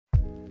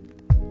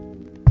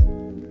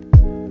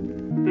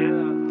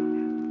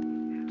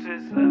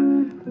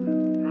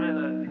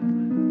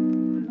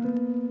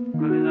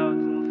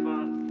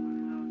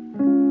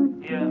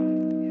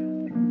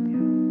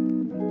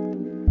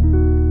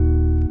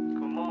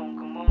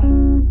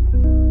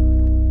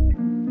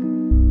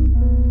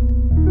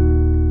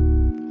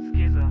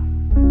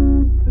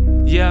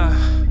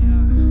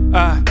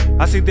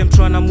see them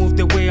tryna move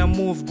the way I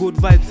move, good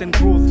vibes and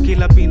groove.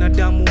 Kila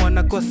binadamu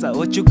wanakosa,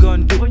 what you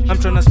gonna do? I'm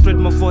tryna spread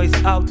my voice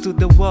out to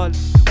the world,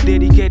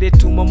 dedicated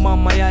to my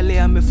mama, yale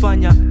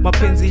amefanya.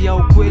 Mapenzi ya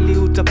ukweli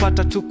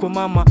utapata tu kwa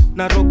mama,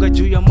 na roga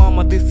juu ya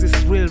mama. This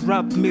is real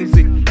rap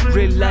music,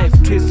 real life,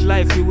 twist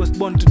life. We was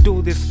born to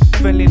do this.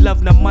 Fell in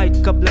love na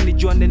Myq kabla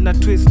nijuane na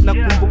Twist.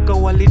 Nakumbuka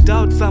wali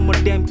doubt, some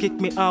of them kick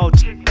me out.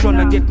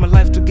 Tryna get my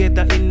life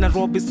together in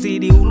Nairobi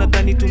City.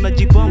 Unadhani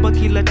tunajibamba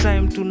kila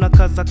time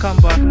tunakaza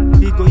kamba.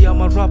 Ego ya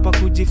marapa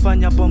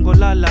kujifanya bongo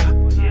lala.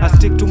 I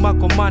stick to my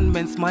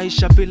commandments,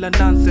 maisha bila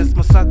nonsense.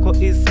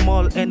 Masako is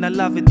small and I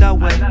love it that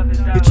way.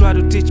 He tried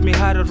to teach me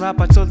how to rap,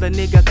 I told the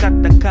nigga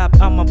cut the cap.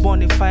 I'm a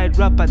bonafide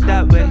rapper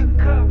that way.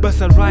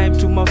 Bust a rhyme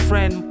to my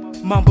friend,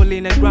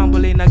 mumbling and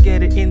grumbling, I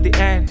get it in the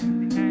end.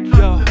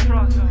 Yo,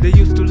 they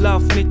used to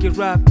love Myq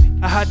rap.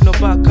 I had no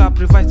backup,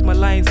 revise my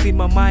lines in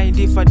my mind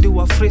if I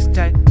do a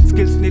freestyle.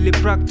 Skills nearly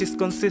practice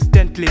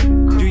consistently.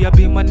 Do ya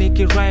be my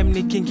Myq rhyme,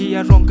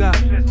 nikingia ronga.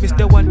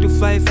 Mr. 1 to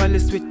 5, I'll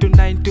switch to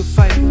 9 to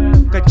 5.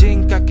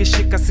 Kajinka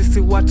kishika sisi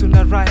watu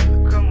na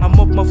rhyme. I'm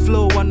up my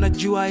flow,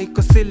 wanajua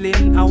iko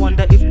ceiling. I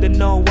wonder if they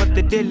know what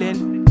they're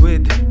dealing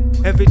with.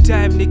 Every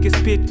time Myq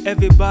spit,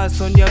 every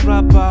bars on your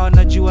rapper,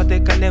 wanajua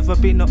there can never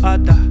be no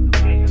other.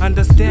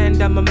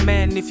 Understand I'm a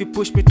man, if you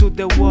push me to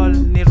the wall,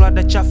 ni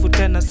rada chafu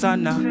tena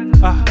sana.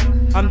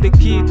 I'm the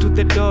key to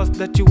the doors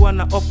that you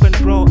wanna open,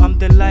 bro. I'm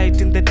the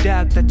light in the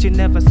dark that you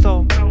never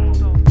saw.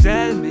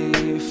 Tell me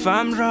if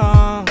I'm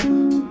wrong,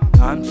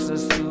 I'm so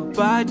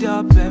super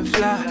dope and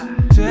fly.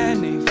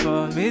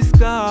 24 missed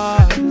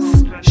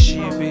calls, she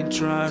been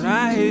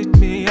tryna hit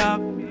me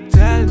up.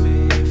 Tell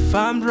me if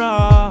I'm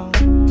wrong,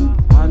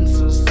 I'm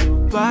so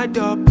super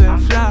dope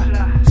and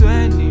fly.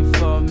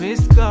 24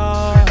 missed calls.